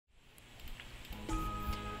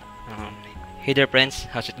Hey there friends,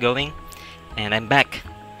 how's it going? And I'm back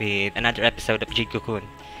with another episode of Jade Cocoon.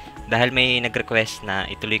 Dahil may nag-request na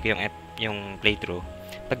ituloy ko yung playthrough,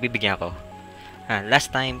 pagbibigyan ko.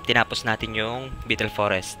 Last time, tinapos natin yung Beetle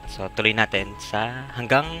Forest. So, tuloy natin sa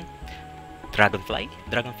hanggang Dragonfly?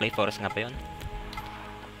 Dragonfly Forest nga pa yun.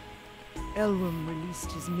 Elrum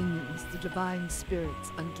released his minions, the divine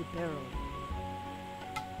spirits, unto peril.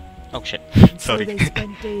 Oh shit, So sorry. they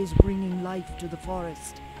spent days bringing life to the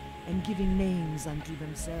forest and giving names unto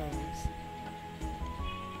themselves.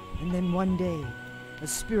 And then one day, a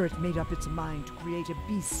spirit made up its mind to create a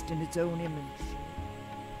beast in its own image.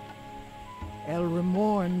 Elrum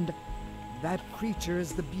warned, that creature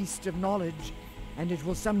is the beast of knowledge, and it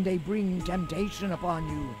will someday bring temptation upon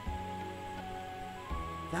you.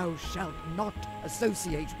 Thou shalt not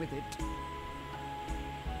associate with it.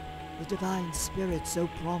 The divine spirit so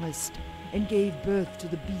promised, and gave birth to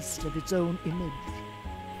the beast of its own image.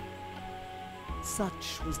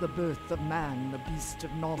 Such was the birth of man, the beast of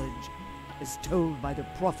knowledge, as told by the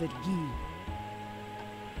prophet Gi.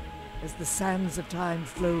 As the sands of time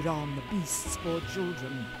flowed on, the beasts bore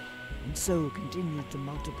children, and so continued to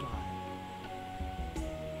multiply.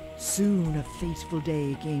 Soon a fateful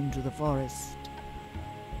day came to the forest.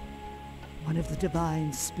 One of the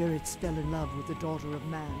divine spirits fell in love with the daughter of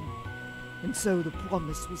man, and so the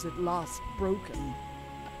promise was at last broken.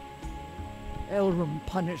 Elrum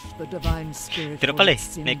punished the divine spirit Ito na for pala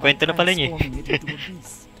its sin may by kwento na pala niya transforming it into a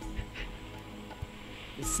beast.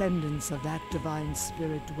 Descendants of that divine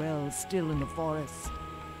spirit dwell still in the forest,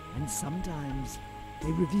 and sometimes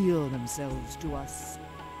they reveal themselves to us.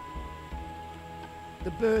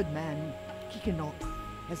 The Birdman, Kikinok,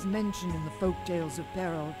 as mentioned in the folk tales of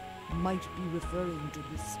peril, might be referring to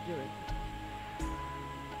this spirit.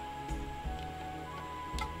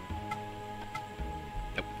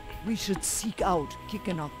 We should seek out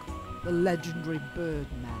Kikinok, the legendary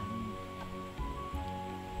Birdman.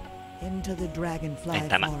 Enter the Dragonfly Ay,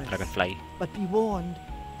 tama, Forest. Dragonfly. But be warned,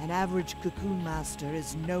 an average cocoon master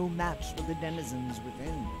is no match for the denizens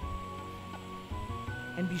within.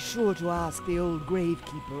 And be sure to ask the old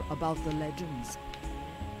gravekeeper about the legends.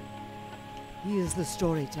 He is the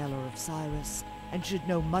storyteller of Cyrus, and should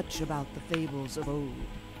know much about the fables of old.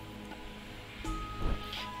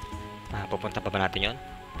 Pupunta pa ba natin yun?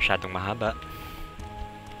 Masyadong mahaba.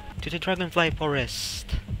 To the Dragonfly Forest.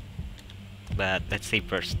 But let's save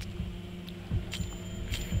first.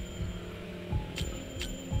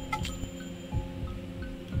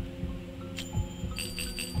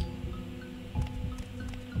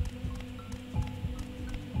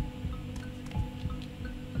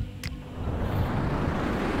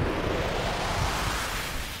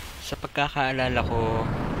 Sa pagkakaalala ko,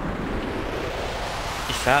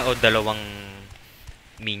 isa o dalawang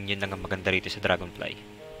minion lang ang maganda rito sa Dragonfly.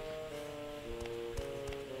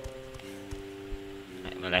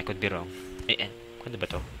 Well, I could be wrong. Ano ba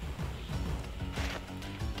to?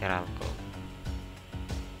 Teralco.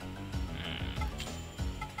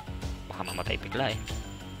 Baka mamatay bigla eh.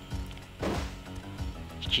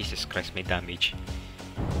 Jesus Christ, may damage.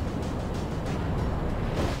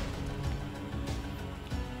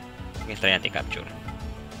 Sige, try natin capture.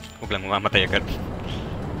 Huwag lang mamamatay agad.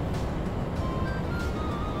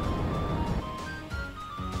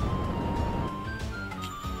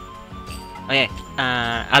 Okay,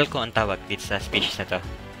 Alco ang tawag dito sa species na to.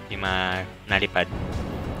 Yung mga nalipad.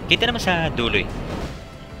 Kita naman sa dulo eh.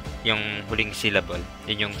 Yung huling syllable.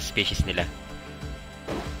 Yun yung species nila.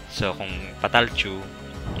 So, kung Patalchu,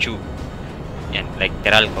 Chu. Yan, like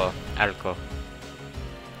Teralco, Alco.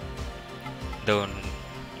 Doon,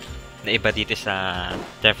 naiba dito sa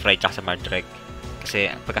Tephri at sa Mardreg.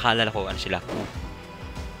 Kasi, pagkakaalala ko, ano sila? Ku.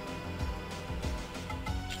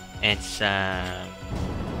 And sa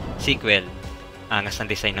sequel, angas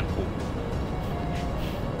ng design ng Ku.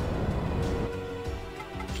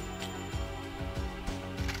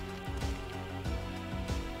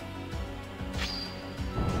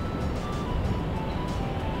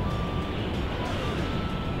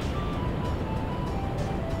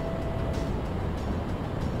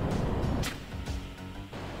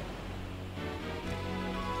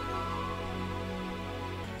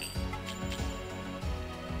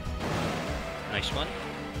 Nice one.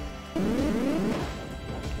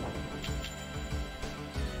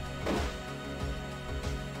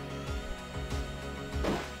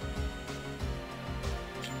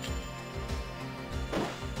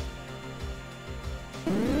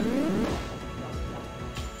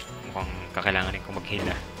 Mukhang kakailangan rin kong mag-heal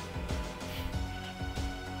na.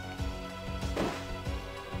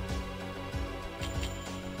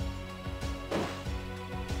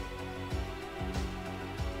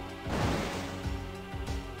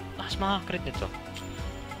 Lakas makakrit nito.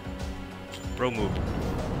 Pro move.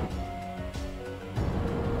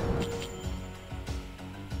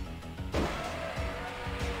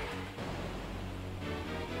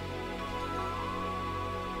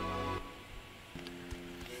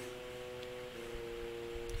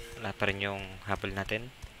 Wala pa rin yung habol natin.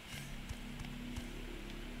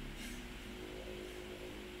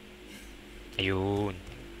 Ayun.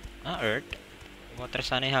 Earth. Water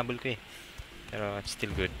sana yung habol ko eh. Pero it's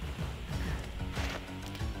still good.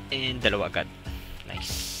 And dalawa agad.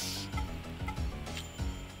 Nice.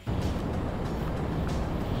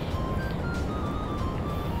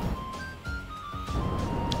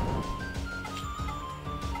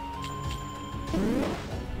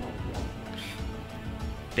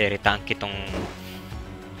 Very tanky tong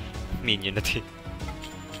minion natin.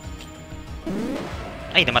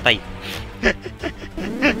 Ay, namatay.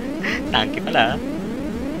 Tanky pala.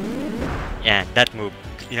 Yan, that move.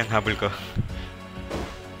 Yun ang habol ko.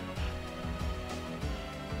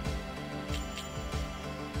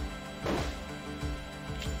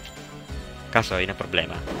 Kaso, yun ang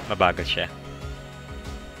problema. Mabagal siya.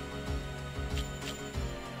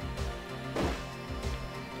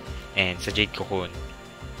 And sa Jade Cocoon,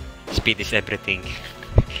 speed is everything.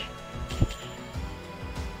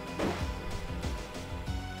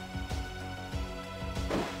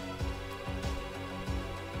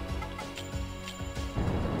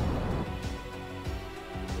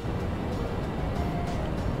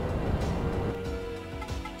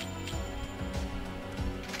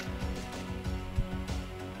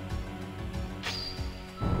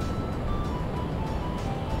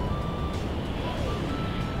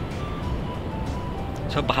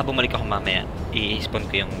 So baka bumalik ako mamaya, i-spawn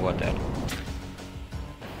ko yung water.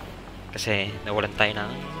 Kasi nawalan tayo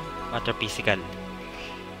ng water physical.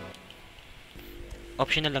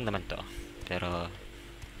 Optional lang naman to, pero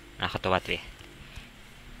nakakatawa to eh.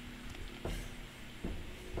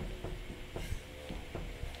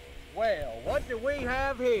 Well, what do we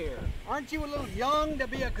have here? Aren't you a little young to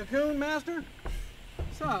be a cocoon master?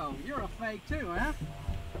 So, you're a fake too, huh?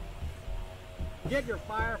 Get your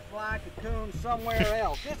firefly cocoon somewhere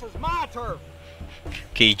else. This is my turf.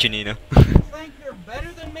 Cajun, you know. You think you're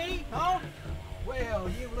better than me, huh?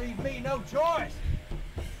 Well, you leave me no choice.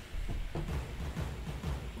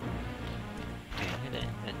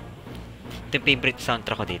 Ito yung favorite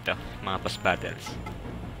soundtrack ko dito, mga boss battles.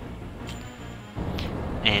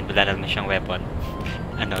 And wala naman siyang weapon.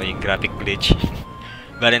 Ano, yung graphic glitch.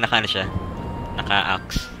 Bale, naka ano siya?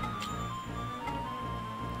 Naka-axe.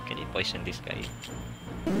 Can you poison this guy?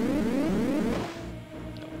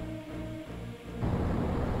 No.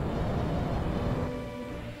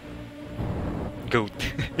 Goat.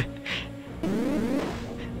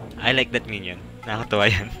 I like that minion.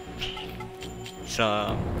 Nakakatawa yan. So,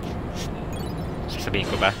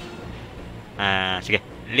 sasabihin ko ba? Sige.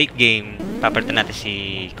 Late game, papalitan natin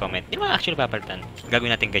si Comment. Hindi naman actually papalitan.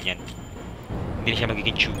 Gagawin natin ganyan. Hindi na siya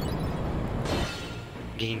magiging chew.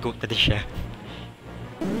 Magiging goat na din siya.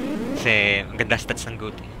 Kasi, ang ganda stats ng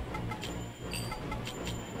goat eh.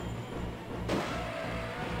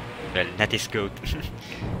 Well, that is goat.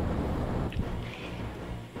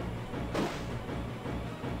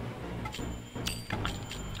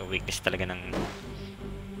 So, weakness talaga ng...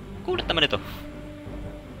 Kulat naman ito.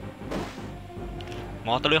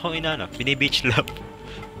 Makatuloy akong ina, no? Bini-beach lap.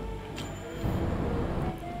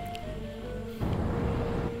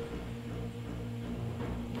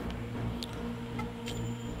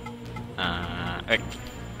 Earth.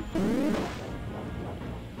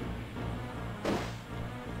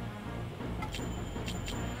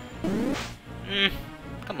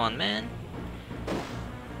 Come on, man.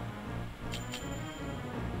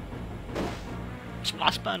 Mas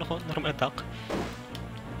malakas pa ano ko, normal attack.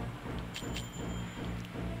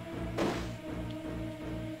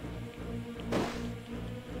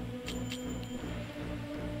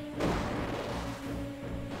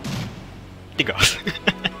 Tigas.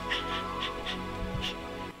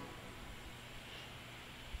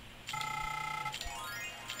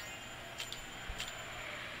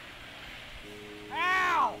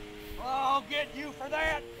 Ow! I'll get you for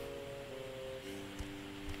that.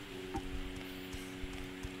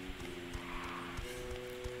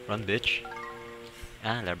 Run, bitch.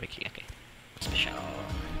 Larva key. Okay. Special.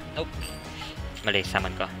 Nope. Mali,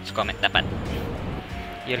 summon ko. Sa comment dapat.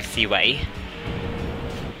 You'll see why.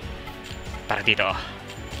 Para dito.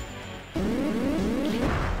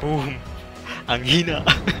 Boom! Ang hina.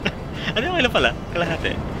 Ano yung ilan pala?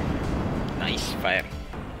 Kalahati. Nice fire.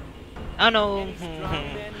 Oh no!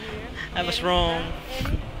 I was wrong.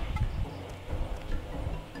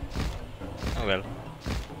 Oh well.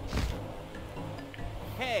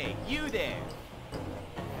 You there!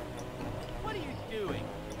 What are you doing?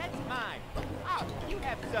 That's mine. Oh, you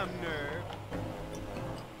have some nerve.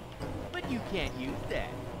 But you can't use that.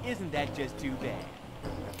 Isn't that just too bad?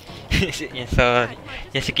 So,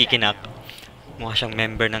 yan si Kikinak. Mukha siyang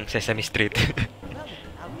member ng Sesame Street. Well then,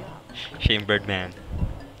 I'll be off. Siya yung Birdman.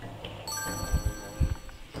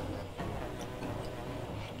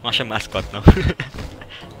 Mukha siyang mascot, no?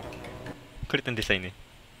 Kulit ang design eh.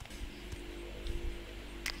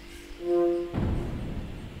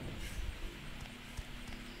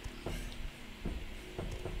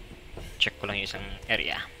 Check ko lang yung isang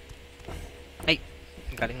area. Ay!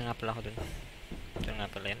 Galing na nga pala ako dun. Ito nga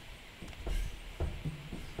pala yan.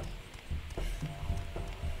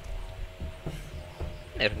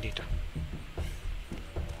 Meron dito.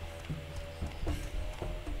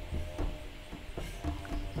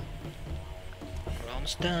 We're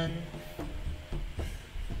almost done.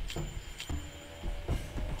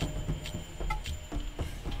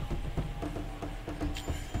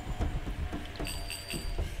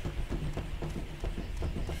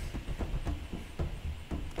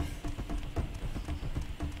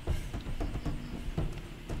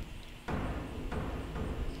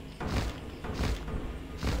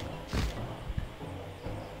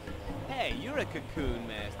 Hey, you're a cocoon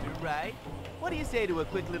master, right? What do you say to a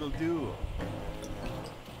quick little duel?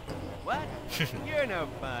 What? You're no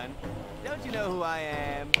fun. Don't you know who I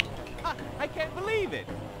am? Ha, I can't believe it!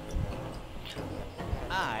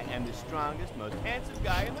 I am the strongest, most handsome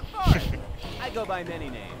guy in the forest. I go by many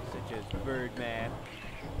names, such as Birdman.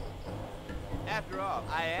 After all,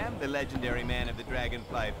 I am the legendary man of the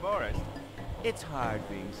Dragonfly Forest. It's hard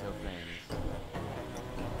being so famous.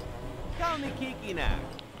 Call me Kiki now.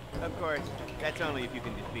 Of course, that's only if you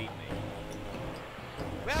can defeat me.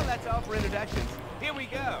 Well, that's all for introductions. Here we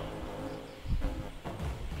go.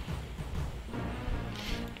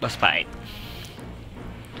 Boss fight.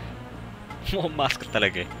 Mukhang mascot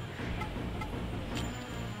talaga eh.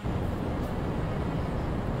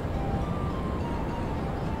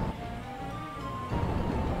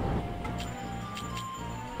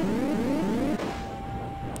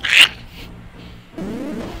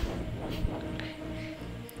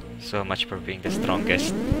 So much for being the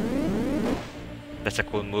strongest. That's a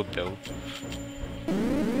cool move though.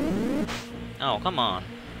 Oh, come on.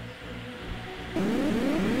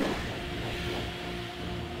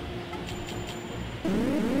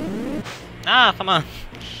 Ah, come on.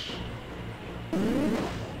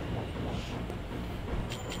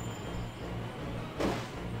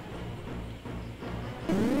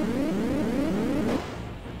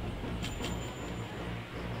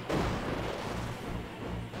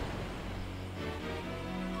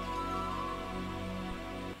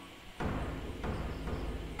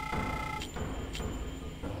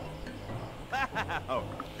 Wow,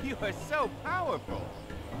 you are so powerful.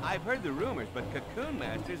 I've heard the rumors, but Cocoon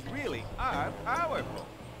Masters really are powerful.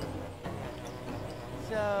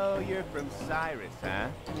 So, you're from Cyrus, huh?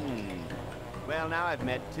 Well, now I've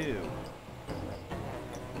met two.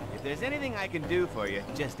 If there's anything I can do for you,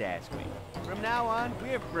 just ask me. From now on,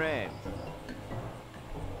 we're friends.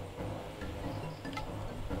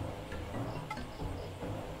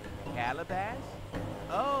 Calabas?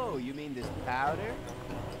 Oh, you mean this powder?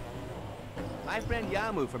 My friend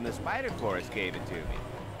Yamu from the Spider Forest gave it to me.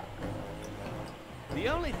 The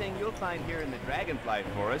only thing you'll find here in the Dragonfly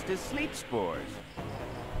Forest is sleep spores.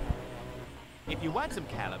 If you want some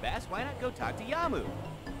Calabas, why not go talk to Yamu?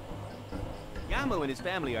 Yamu and his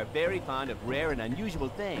family are very fond of rare and unusual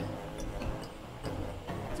things.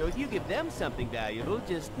 So if you give them something valuable,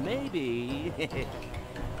 just maybe...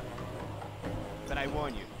 But I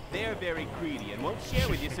warn you, they're very greedy and won't share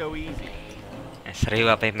with you so easy.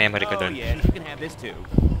 Sariwa pa yung memory ko Oh dun. yes, you can have this too.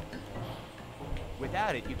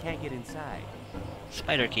 Without it, you can't get inside.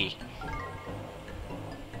 Spider key.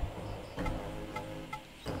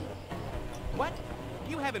 What?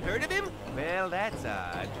 You haven't heard of him? Well, that's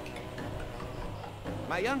odd.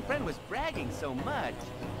 My young friend was bragging so much.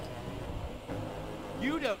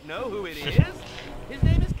 You don't know who it is? His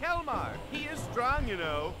name is Kelmar. He is strong, you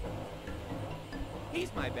know.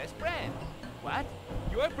 He's my best friend. What?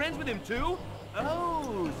 You're friends with him too?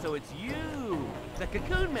 Oh, so it's you, the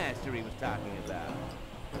Cocoon Master he was talking about.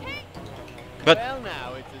 But Well,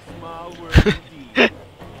 now, it's a small world indeed.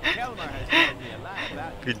 Kelmar has told me a lot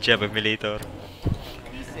about you. good job, emulator.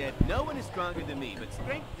 He said, no one is stronger than me, but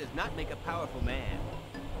strength does not make a powerful man.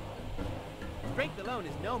 Strength alone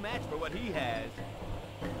is no match for what he has.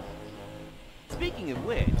 Speaking of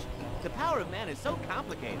which, the power of man is so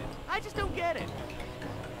complicated. I just don't get it.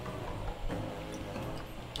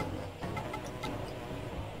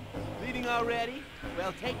 Leaving already?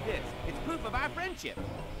 Well, take this. It's proof of our friendship.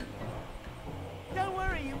 Don't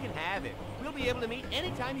worry, you can have it. We'll be able to meet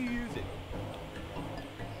anytime you use it.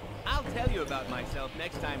 I'll tell you about myself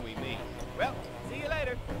next time we meet. Well, see you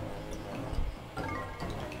later.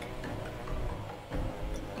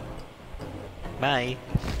 Bye.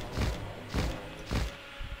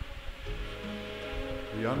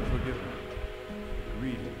 The unforgiving, the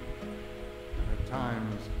greedy, and at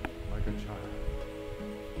times like a child.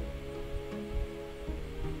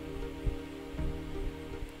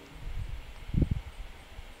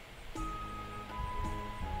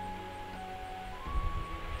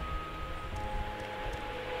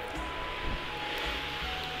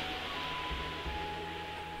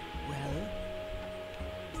 Well,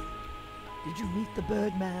 did you meet the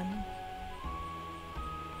Birdman?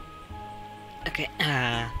 Okay,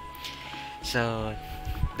 so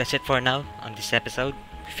that's it for now on this episode.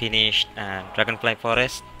 Finished Dragonfly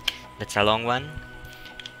Forest. That's a long one,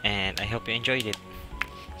 and I hope you enjoyed it.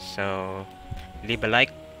 So leave a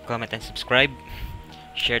like, comment, and subscribe.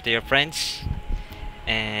 Share to your friends.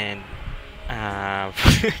 And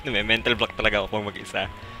may mental block talaga ako pag mag-isa.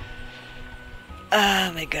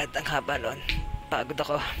 My god, ang haba nun. Pagod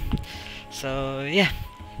ako. So yeah,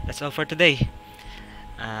 that's all for today.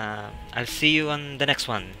 I'll see you on the next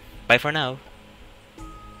one. Bye for now.